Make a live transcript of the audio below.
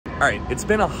All right, it's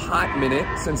been a hot minute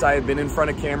since I have been in front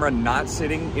of camera, not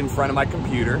sitting in front of my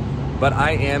computer, but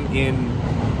I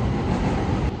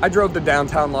drove to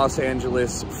downtown Los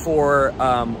Angeles for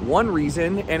one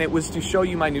reason, and it was to show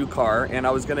you my new car, and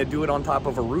I was gonna do it on top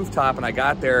of a rooftop, and I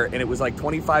got there, and it was like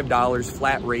 $25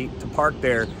 flat rate to park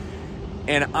there,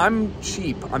 and I'm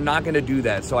cheap. I'm not gonna do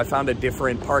that, so I found a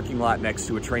different parking lot next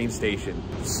to a train station.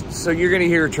 So you're gonna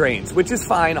hear trains, which is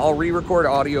fine. I'll re-record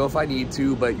audio if I need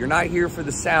to, but you're not here for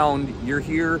the sound, you're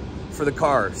here for the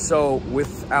car. So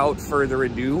without further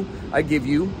ado, I give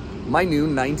you my new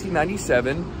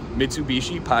 1997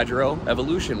 Mitsubishi Pajero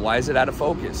Evolution. Why is it out of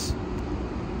focus?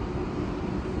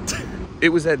 It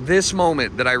was at this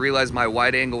moment that I realized my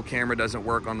wide angle camera doesn't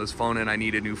work on this phone and I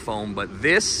need a new phone, but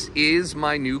this is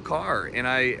my new car. And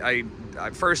I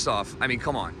first off, I mean,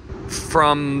 come on.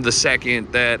 From the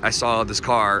second that I saw this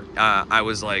car, I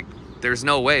was like, there's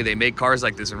no way they make cars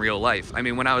like this in real life. I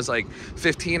mean, when I was like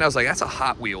 15, I was like, that's a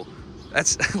Hot Wheel.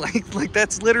 That's like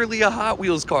that's literally a Hot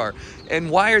Wheels car. And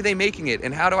why are they making it?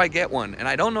 And how do I get one? And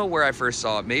I don't know where I first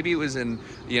saw it. Maybe it was in,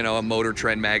 you know, a Motor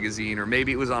Trend magazine, or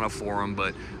maybe it was on a forum,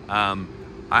 but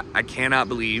I cannot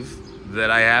believe that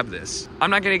I have this. I'm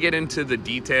not gonna get into the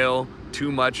detail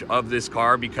too much of this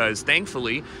car because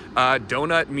thankfully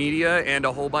Donut Media and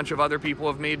a whole bunch of other people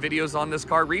have made videos on this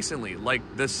car recently, like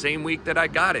the same week that I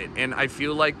got it, and I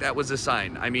feel like that was a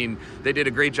sign. I mean, they did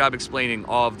a great job explaining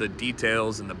all of the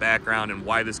details and the background and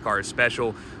why this car is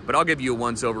special, but I'll give you a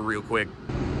once over real quick.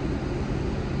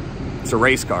 It's a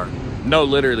race car. No,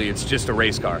 literally, it's just a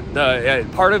race car.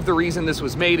 Part of the reason this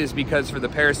was made is because for the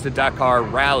Paris to Dakar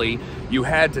rally, you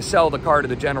had to sell the car to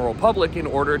the general public in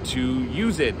order to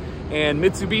use it. And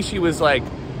Mitsubishi was like,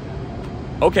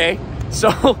 okay.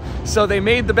 So they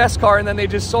made the best car and then they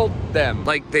just sold them.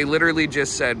 Like, they literally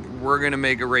just said, we're gonna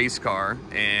make a race car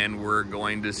and we're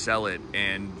going to sell it.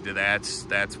 And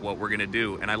that's what we're gonna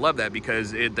do. And I love that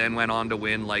because it then went on to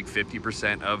win like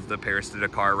 50% of the Paris to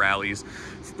Dakar rallies,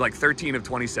 like 13 of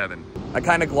 27. I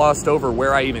kind of glossed over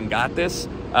where I even got this.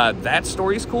 That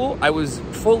story's cool. I was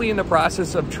fully in the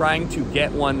process of trying to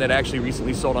get one that actually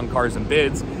recently sold on Cars and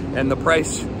Bids, and the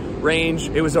price range,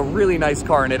 it was a really nice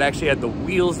car, and it actually had the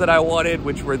wheels that I wanted,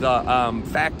 which were the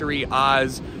factory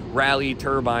Oz rally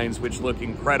turbines, which look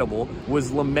incredible.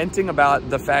 Was lamenting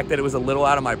about the fact that it was a little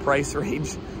out of my price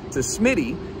range to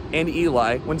Smitty and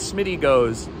Eli when Smitty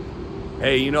goes,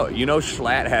 hey, you know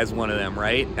Schlatt has one of them,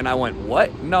 right? And I went,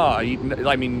 what? No,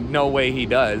 I mean, no way he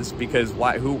does, because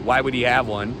why would he have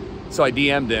one? So I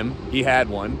DM'd him, he had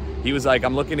one. He was like,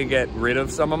 I'm looking to get rid of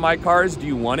some of my cars, do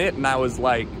you want it? And I was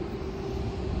like,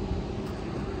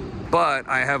 but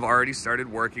I have already started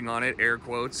working on it, air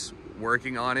quotes,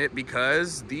 working on it,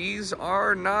 because these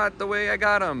are not the way I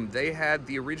got them. They had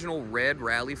the original red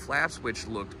rally flaps, which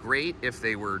looked great if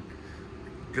they were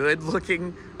good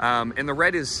looking, and the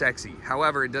red is sexy.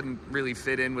 However, it doesn't really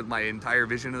fit in with my entire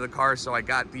vision of the car, so I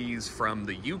got these from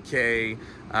the UK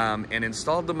and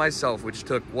installed them myself, which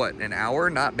took, what, an hour?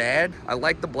 Not bad. I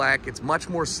like the black. It's much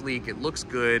more sleek. It looks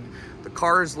good. The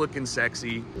car is looking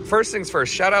sexy. First things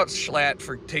first, shout out Schlatt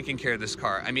for taking care of this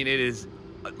car. I mean, it is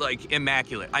like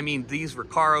immaculate. I mean, these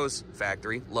Recaros,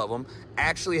 factory, love them,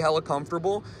 actually hella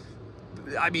comfortable.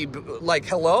 I mean, like,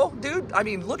 hello, dude? I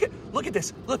mean, look at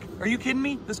this. Look, are you kidding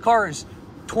me? This car is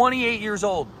 28 years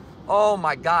old. Oh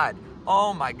my God.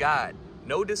 Oh my God.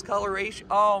 No discoloration.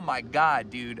 Oh my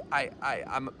God, dude.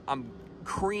 I'm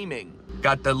creaming.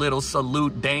 Got the little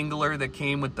Salute dangler that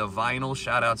came with the vinyl.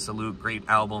 Shout out Salute, great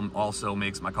album. Also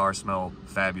makes my car smell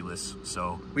fabulous.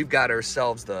 So we've got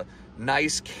ourselves the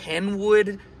nice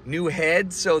Kenwood new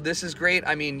head, so this is great.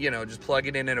 I mean, you know, just plug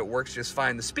it in and it works just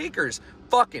fine. The speakers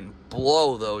fucking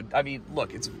blow though. I mean,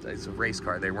 look, it's a race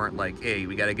car. They weren't like, hey,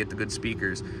 we got to get the good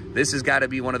speakers. This has got to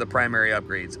be one of the primary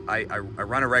upgrades. I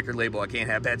run a record label. I can't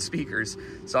have bad speakers,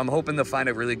 so I'm hoping to find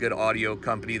a really good audio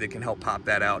company that can help pop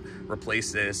that out,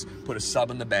 replace this, put a sub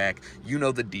in the back. You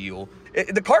know the deal.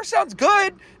 The car sounds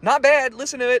good, not bad.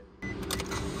 Listen to it.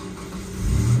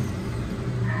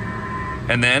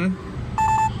 And then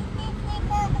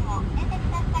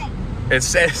it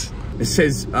says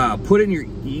put in your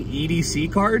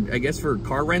EDC card, I guess, for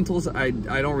car rentals. I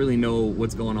don't really know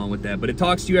what's going on with that, but it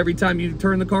talks to you every time you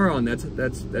turn the car on.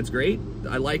 That's great.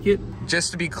 I like it.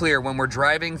 Just to be clear, when we're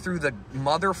driving through the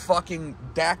motherfucking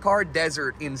Dakar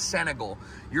desert in Senegal,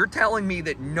 you're telling me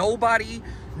that nobody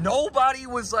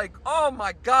was like, oh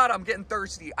my God, I'm getting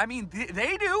thirsty. I mean,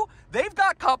 they do. They've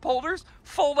got cup holders,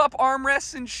 fold up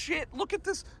armrests and shit. Look at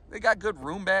this. They got good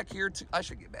room back here too. I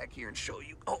should get back here and show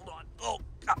you. Hold on. Oh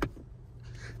God.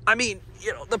 I mean,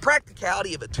 you know, the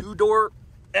practicality of a two-door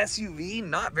SUV,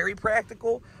 not very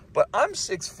practical, but I'm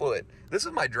 6 foot. This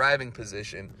is my driving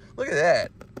position. Look at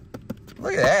that.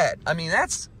 Look at that. I mean,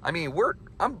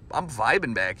 I'm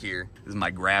vibing back here. This is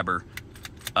my grabber.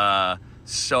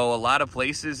 So a lot of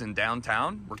places in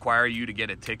downtown require you to get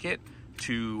a ticket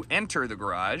to enter the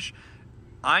garage.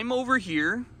 I'm over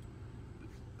here.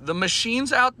 The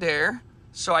machine's out there.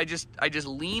 So I just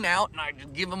lean out and I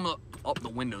just give them the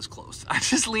window's closed. I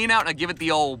just lean out and I give it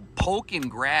the old poke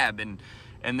and grab,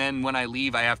 and then when I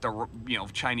leave, I have to, you know,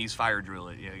 Chinese fire drill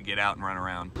it, you know, get out and run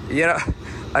around. Yeah,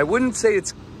 I wouldn't say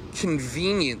it's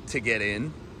convenient to get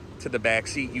in to the back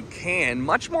seat. You can,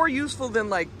 much more useful than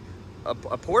like a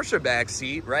Porsche back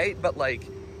seat, right? But like,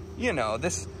 you know,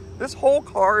 this whole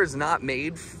car is not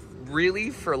made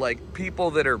really for like people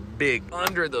that are big.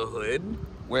 Under the hood,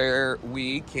 where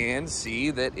we can see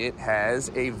that it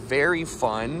has a very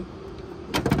fun,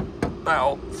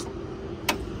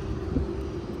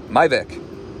 Mavic.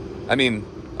 I mean,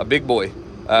 a big boy.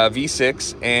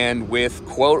 V6, and with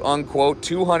quote unquote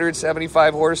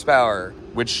 275 horsepower,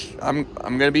 which I'm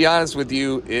gonna be honest with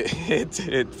you,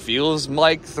 it feels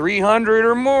like 300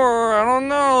 or more. I don't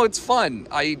know. It's fun.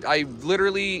 I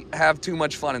literally have too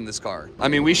much fun in this car. I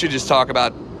mean, we should just talk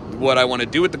about what I want to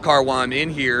do with the car while I'm in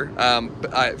here.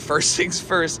 First things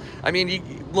first. I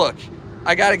mean, look,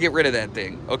 I got to get rid of that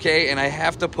thing, okay? And I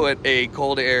have to put a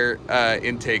cold air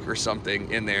intake or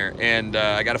something in there, and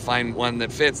I got to find one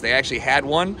that fits. They actually had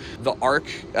one, the Arc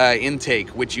intake,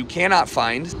 which you cannot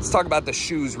find. Let's talk about the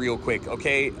shoes real quick,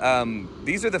 okay?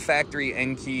 These are the factory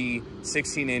Enkei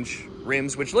 16-inch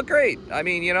rims, which look great. I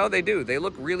mean, you know, they do. They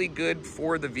look really good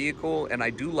for the vehicle, and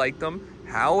I do like them.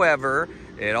 However,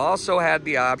 it also had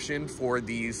the option for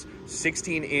these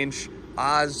 16-inch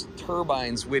Oz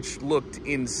turbines, which looked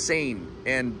insane,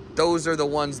 and those are the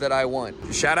ones that I want.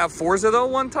 Shout out Forza though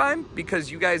one time,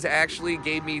 because you guys actually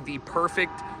gave me the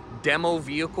perfect demo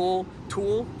vehicle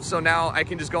tool, so now I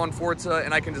can just go on Forza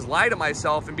and I can just lie to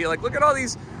myself and be like, look at all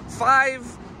these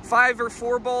five or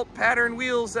 4 bolt pattern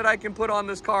wheels that I can put on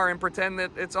this car and pretend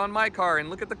that it's on my car, and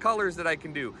look at the colors that I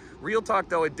can do. Real talk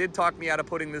though, it did talk me out of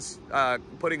putting this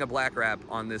putting a black wrap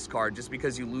on this car, just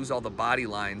because you lose all the body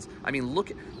lines.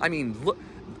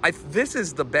 This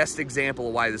is the best example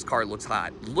of why this car looks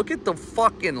hot. Look at the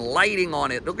fucking lighting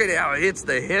on it. Look at how it hits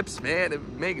the hips, man. It's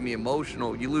making me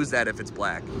emotional. You lose that if it's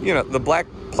black. You know, the black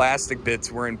plastic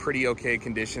bits were in pretty okay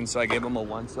condition, so I gave them a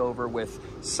once over with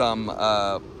some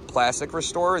plastic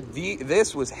restorer.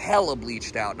 This was hella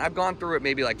bleached out, and I've gone through it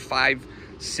maybe like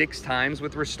 5-6 times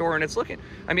with restore, and it's looking,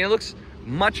 I mean, it looks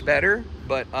much better,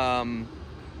 but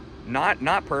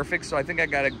not perfect. So I think I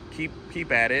gotta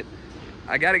keep at it.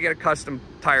 I gotta get a custom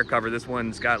tire cover. This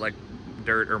one's got like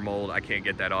dirt or mold. I can't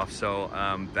get that off, so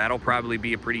that'll probably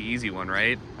be a pretty easy one,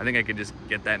 right? I think I could just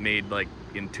get that made like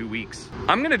in 2 weeks.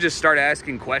 I'm gonna just start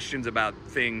asking questions about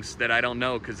things that I don't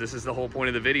know, because this is the whole point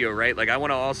of the video, right? Like, I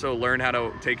want to also learn how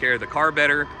to take care of the car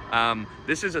better.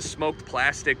 This is a smoked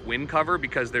plastic wind cover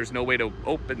because there's no way to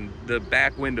open the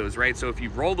back windows, right? So if you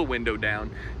roll the window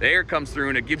down, the air comes through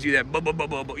and it gives you that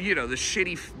you know, the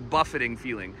shitty buffeting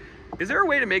feeling. Is there a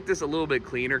way to make this a little bit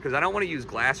cleaner? Because I don't want to use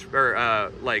glass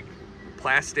or like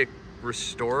plastic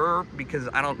restorer, because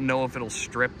I don't know if it'll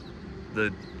strip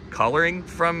the coloring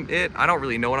from it. I don't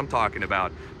really know what I'm talking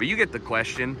about, but you get the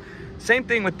question. Same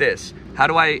thing with this. How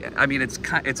do I mean, it's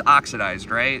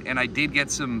oxidized, right? And I did get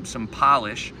some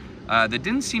polish that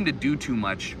didn't seem to do too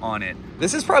much on it.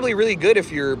 This is probably really good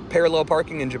if you're parallel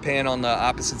parking in Japan on the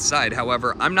opposite side.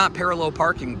 However, I'm not parallel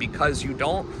parking because you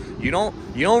don't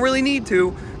really need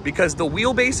to, because the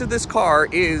wheelbase of this car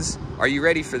is, are you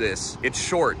ready for this? It's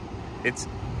short. It's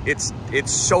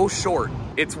so short.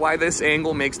 It's why this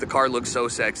angle makes the car look so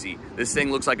sexy. This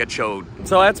thing looks like a chode.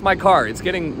 So that's my car. It's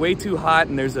getting way too hot,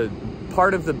 and there's a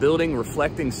part of the building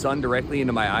reflecting sun directly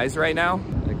into my eyes right now.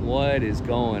 Like, what is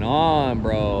going on,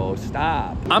 bro?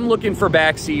 Stop. I'm looking for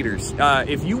backseaters.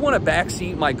 If you want to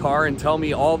backseat my car and tell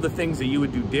me all the things that you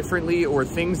would do differently, or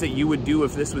things that you would do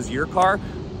if this was your car,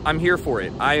 I'm here for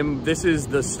it. This is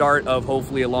the start of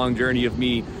hopefully a long journey of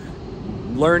me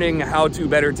learning how to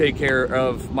better take care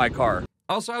of my car.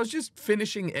 Also, I was just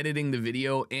finishing editing the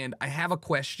video and I have a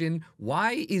question.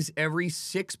 Why is every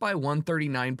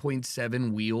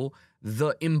 6x139.7 wheel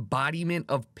the embodiment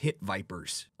of pit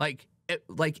vipers? Like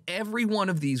every one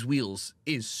of these wheels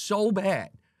is so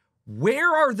bad.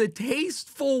 Where are the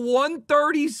tasteful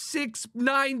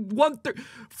 136.9, 130?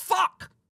 Fuck!